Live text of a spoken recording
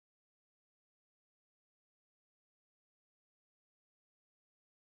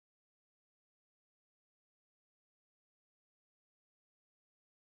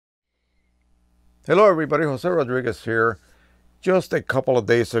Hello everybody, Jose Rodriguez here. Just a couple of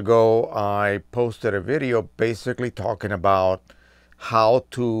days ago, I posted a video basically talking about how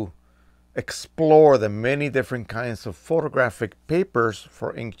to explore the many different kinds of photographic papers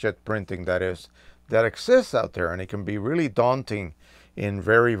for inkjet printing that exists out there, and it can be really daunting and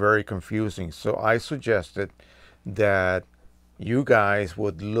very confusing. So I suggested that you guys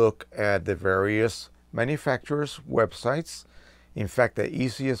would look at the various manufacturers' websites. In fact, the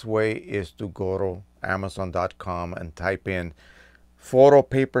easiest way is to go to Amazon.com and type in photo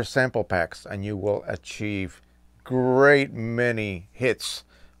paper sample packs, and you will achieve great many hits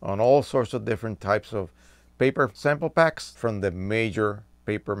on all sorts of different types of paper sample packs from the major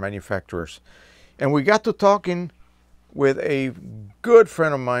paper manufacturers. And we got to talking with a good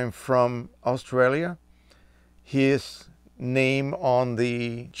friend of mine from Australia. His name on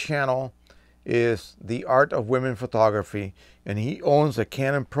the channel is The Art of Women Photography, and he owns a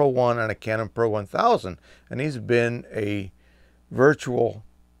Canon Pro 1 and a Canon Pro 1000, and he's been a virtual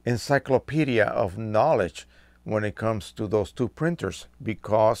encyclopedia of knowledge when it comes to those two printers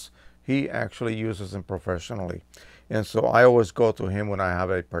because he actually uses them professionally. And so I always go to him when I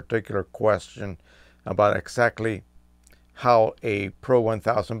have a particular question about exactly how a Pro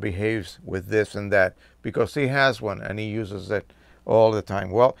 1000 behaves with this and that, because he has one and he uses it all the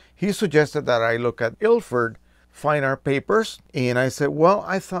time. Well, he suggested that I look at Ilford Fine Art Papers, and I said, well,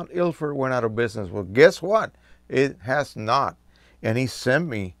 I thought Ilford went out of business. Well, guess what? It has not. And he sent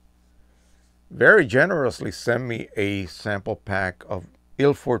me, very generously sent me, a sample pack of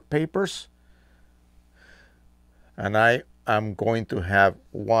Ilford papers, and I am going to have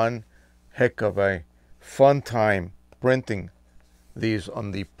one heck of a fun time printing these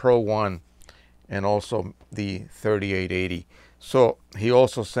on the Pro 1 and also the 3880. So he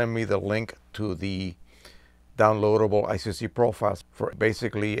also sent me the link to the downloadable ICC profiles for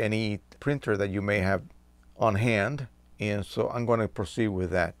basically any printer that you may have on hand. And so I'm going to proceed with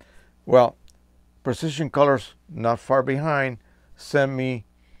that. Well, Precisioncolors, not far behind, sent me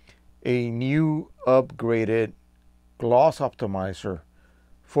a new upgraded gloss optimizer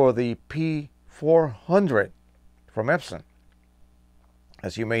for the P400 from EPSON.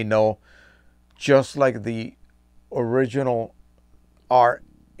 As you may know, just like the original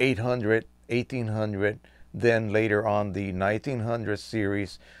R800, 1800, then later on the 1900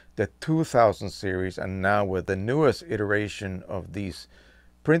 series, the 2000 series, and now with the newest iteration of these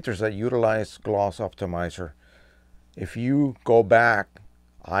printers that utilize gloss optimizer. If you go back,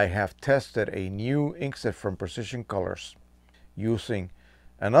 I have tested a new inkset from Precisioncolors using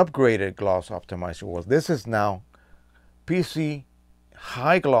an upgraded gloss optimizer. Well, this is now PC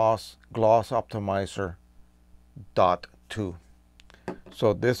High Gloss Optimizer .2.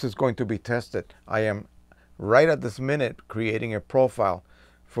 So this is going to be tested. I am right at this minute creating a profile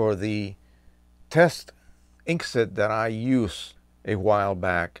for the test inkset that I used a while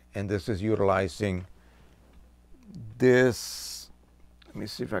back, and this is utilizing this. Let me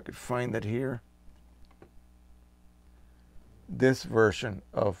see if I could find it here. This version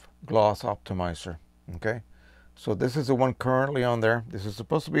of Gloss Optimizer. Okay, so this is the one currently on there. This is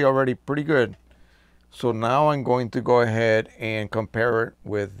supposed to be already pretty good. So now I'm going to go ahead and compare it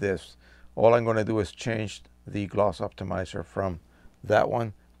with this. All I'm going to do is change the Gloss Optimizer from that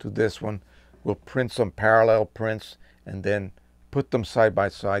one to this one. We'll print some parallel prints and then put them side by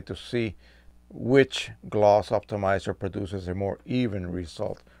side to see which Gloss Optimizer produces a more even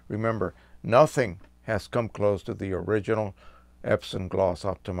result. Remember, nothing has come close to the original EPSON Gloss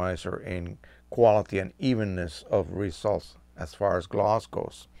Optimizer in quality and evenness of results as far as gloss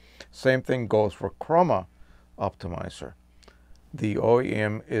goes. Same thing goes for Chroma Optimizer. The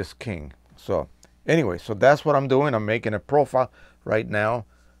OEM is king. So anyway, so that's what I'm doing. I'm making a profile right now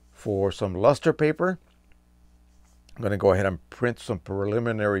for some luster paper. I'm going to go ahead and print some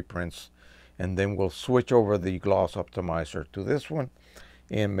preliminary prints, and then we'll switch over the Gloss Optimizer to this one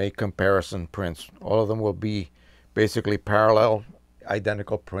and make comparison prints. All of them will be basically parallel,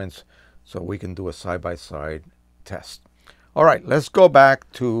 identical prints, so we can do a side-by-side test. All right, let's go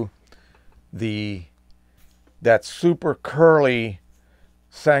back to that super curly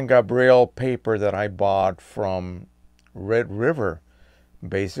San Gabriel paper that I bought from Red River,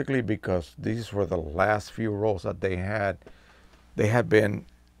 basically because these were the last few rolls that they had. They had been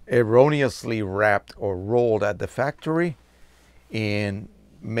erroneously wrapped or rolled at the factory, and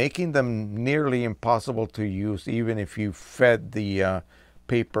making them nearly impossible to use even if you fed the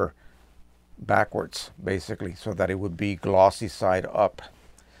paper backwards, basically, so that it would be glossy side up.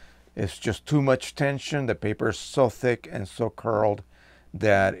 It's just too much tension. The paper is so thick and so curled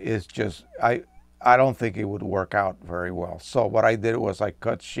that it's just, I don't think it would work out very well. So what I did was I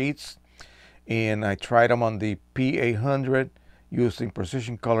cut sheets and I tried them on the P800 using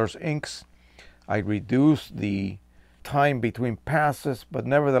Precisioncolors inks. I reduced the time between passes, but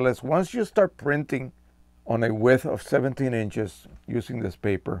nevertheless, once you start printing on a width of 17 inches using this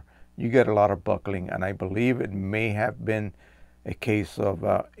paper, you get a lot of buckling, and I believe it may have been a case of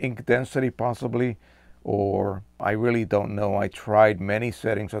ink density possibly, or I really don't know. I tried many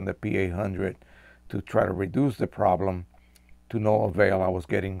settings on the P800 to try to reduce the problem. To no avail. I was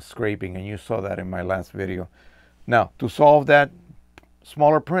getting scraping, and you saw that in my last video. Now, to solve that,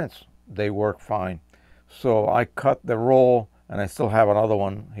 smaller prints, they work fine. So I cut the roll, and I still have another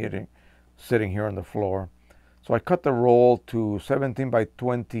one sitting here on the floor. So I cut the roll to 17 by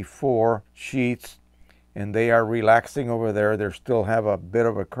 24 sheets, and they are relaxing over there. They still have a bit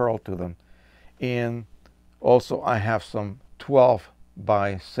of a curl to them. And also I have some 12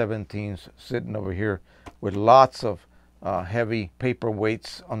 by 17s sitting over here with lots of heavy paper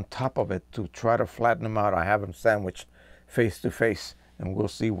weights on top of it to try to flatten them out. I have them sandwiched face to face, and we'll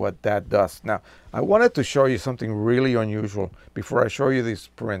see what that does. Now, I wanted to show you something really unusual before I show you these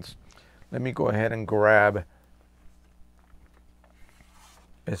prints. Let me go ahead and grab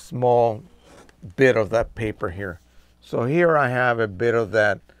a small bit of that paper here. So here I have a bit of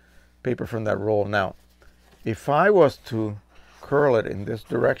that paper from that roll. Now, if I was to curl it in this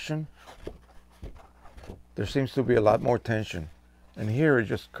direction, there seems to be a lot more tension, and here it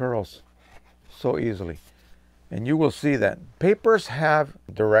just curls so easily. And you will see that papers have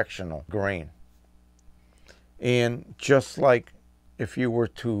directional grain, and just like if you were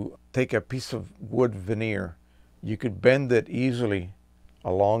to take a piece of wood veneer, you could bend it easily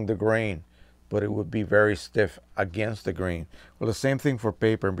along the grain, but it would be very stiff against the grain. Well, the same thing for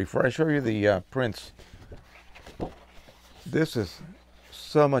paper. And before I show you the prints, this is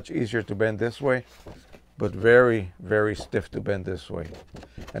so much easier to bend this way, but very, very stiff to bend this way.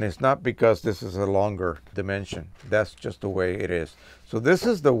 And it's not because this is a longer dimension. That's just the way it is. So this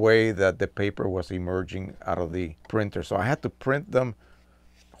is the way that the paper was emerging out of the printer. So I had to print them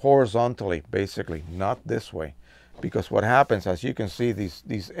horizontally, basically, not this way. Because what happens, as you can see,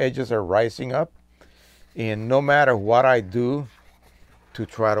 these edges are rising up. And no matter what I do to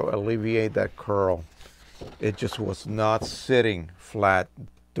try to alleviate that curl, it just was not sitting flat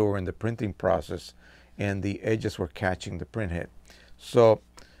during the printing process, and the edges were catching the print head. So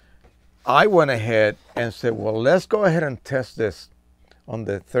I went ahead and said, well, let's go ahead and test this on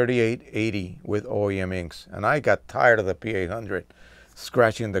the 3880 with OEM inks. And I got tired of the P800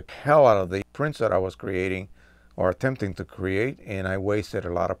 scratching the hell out of the prints that I was creating or attempting to create, and I wasted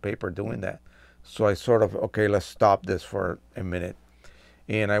a lot of paper doing that. So I sort of, okay, let's stop this for a minute.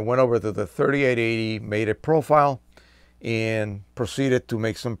 And I went over to the 3880, made a profile, and proceeded to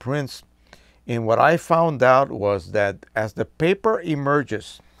make some prints. And what I found out was that as the paper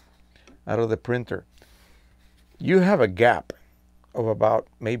emerges out of the printer, you have a gap of about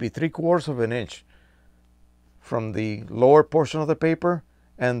maybe 3/4 of an inch from the lower portion of the paper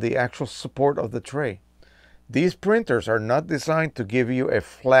and the actual support of the tray. These printers are not designed to give you a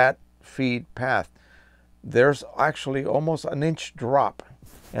flat feed path. There's actually almost an inch drop.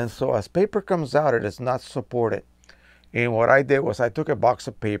 And so as paper comes out, it is not supported. And what I did was I took a box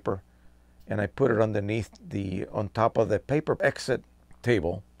of paper and I put it on top of the paper exit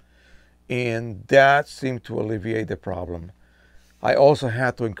table. And that seemed to alleviate the problem. I also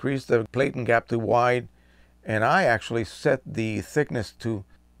had to increase the plating gap to wide, and I actually set the thickness to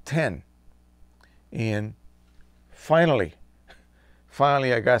 10. And finally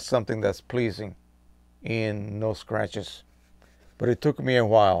I got something that's pleasing and no scratches. But it took me a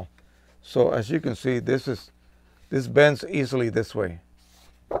while. So as you can see, this bends easily this way,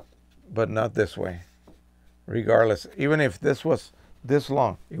 but not this way. Regardless, even if this was this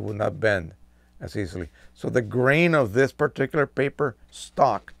long, it would not bend as easily. So the grain of this particular paper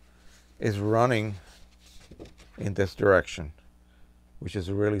stock is running in this direction, which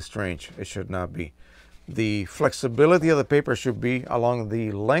is really strange. It should not be. The flexibility of the paper should be along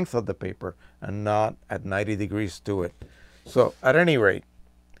the length of the paper and not at 90 degrees to it. So at any rate,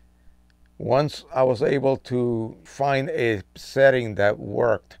 once I was able to find a setting that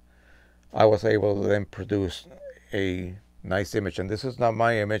worked, I was able to then produce a nice image. And this is not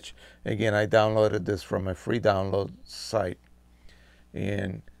my image. Again, I downloaded this from a free download site.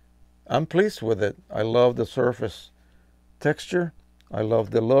 And I'm pleased with it. I love the surface texture. I love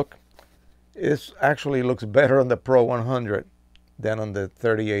the look. It actually looks better on the Pro 100 than on the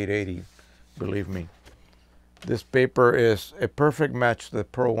 3880, believe me. This paper is a perfect match to the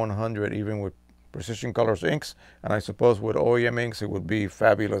Pro 100, even with Precisioncolors inks, and I suppose with OEM inks it would be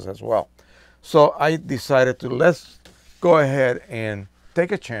fabulous as well. So I decided to let's go ahead and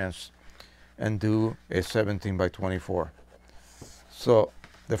take a chance and do a 17 by 24. So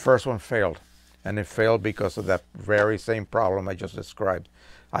the first one failed, and it failed because of that very same problem I just described.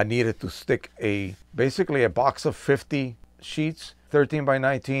 I needed to stick basically a box of 50 sheets, 13 by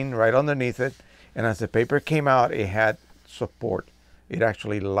 19, right underneath it. And as the paper came out, it had support. It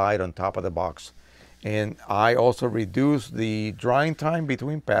actually lied on top of the box. And I also reduced the drying time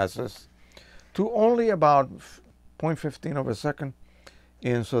between passes to only about 0.15 of a second.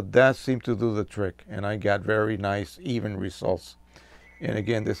 And so that seemed to do the trick. And I got very nice, even results. And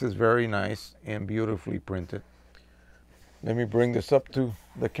again, this is very nice and beautifully printed. Let me bring this up to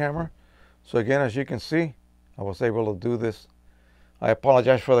the camera. So again, as you can see, I was able to do this. I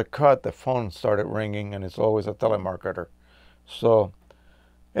apologize for the cut. The phone started ringing, and it's always a telemarketer. So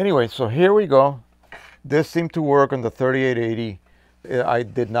anyway, so here we go. This seemed to work on the 3880. I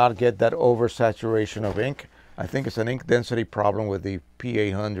did not get that oversaturation of ink. I think it's an ink density problem with the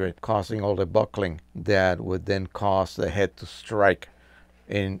P800 causing all the buckling that would then cause the head to strike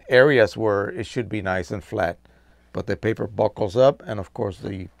in areas where it should be nice and flat. But the paper buckles up, and of course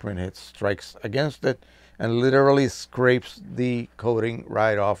the print head strikes against it and literally scrapes the coating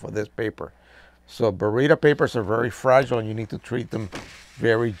right off of this paper. So burrito papers are very fragile, and you need to treat them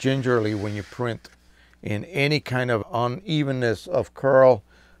very gingerly when you print. In any kind of unevenness of curl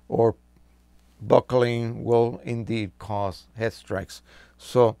or buckling will indeed cause head strikes.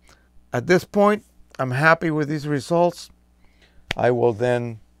 So at this point, I'm happy with these results. I will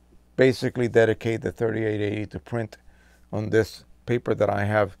then basically dedicate the 3880 to print on this paper that I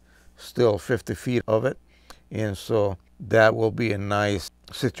have still 50 feet of it. And so that will be a nice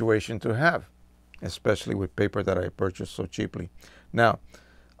situation to have, especially with paper that I purchased so cheaply. Now,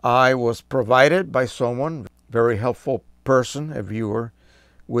 I was provided by someone, very helpful person, a viewer,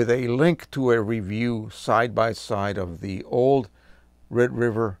 with a link to a review side by side of the old Red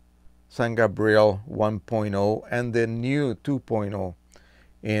River San Gabriel 1.0 and the new 2.0.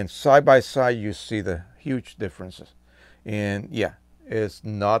 And side by side, you see the huge differences. And yeah, it's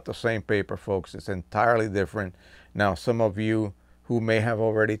not the same paper, folks. It's entirely different. Now, some of you who may have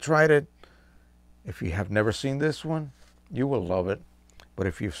already tried it, if you have never seen this one, you will love it. But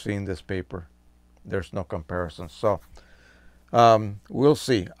if you've seen this paper, there's no comparison. So we'll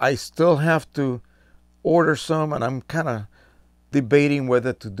see. I still have to order some, and I'm kind of debating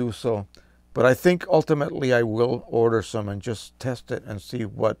whether to do so. But I think ultimately I will order some and just test it and see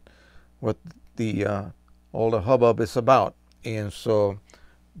what the all the hubbub is about. And so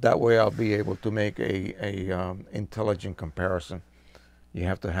that way I'll be able to make a intelligent comparison. You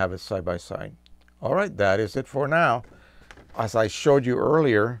have to have it side by side. All right, that is it for now. As I showed you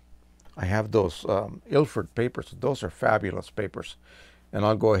earlier, I have those Ilford papers. Those are fabulous papers. And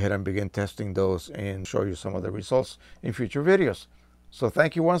I'll go ahead and begin testing those and show you some of the results in future videos. So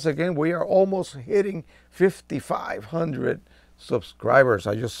thank you once again. We are almost hitting 5,500 subscribers.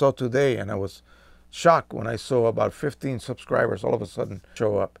 I just saw today, and I was shocked when I saw about 15 subscribers all of a sudden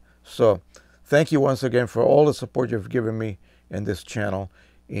show up. So thank you once again for all the support you've given me in this channel.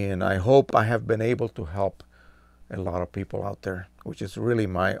 And I hope I have been able to help a lot of people out there, which is really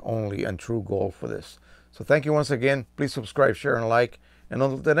my only and true goal for this. So thank you once again. Please subscribe, share, and like. And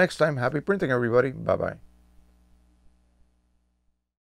until the next time, happy printing, everybody. Bye-bye.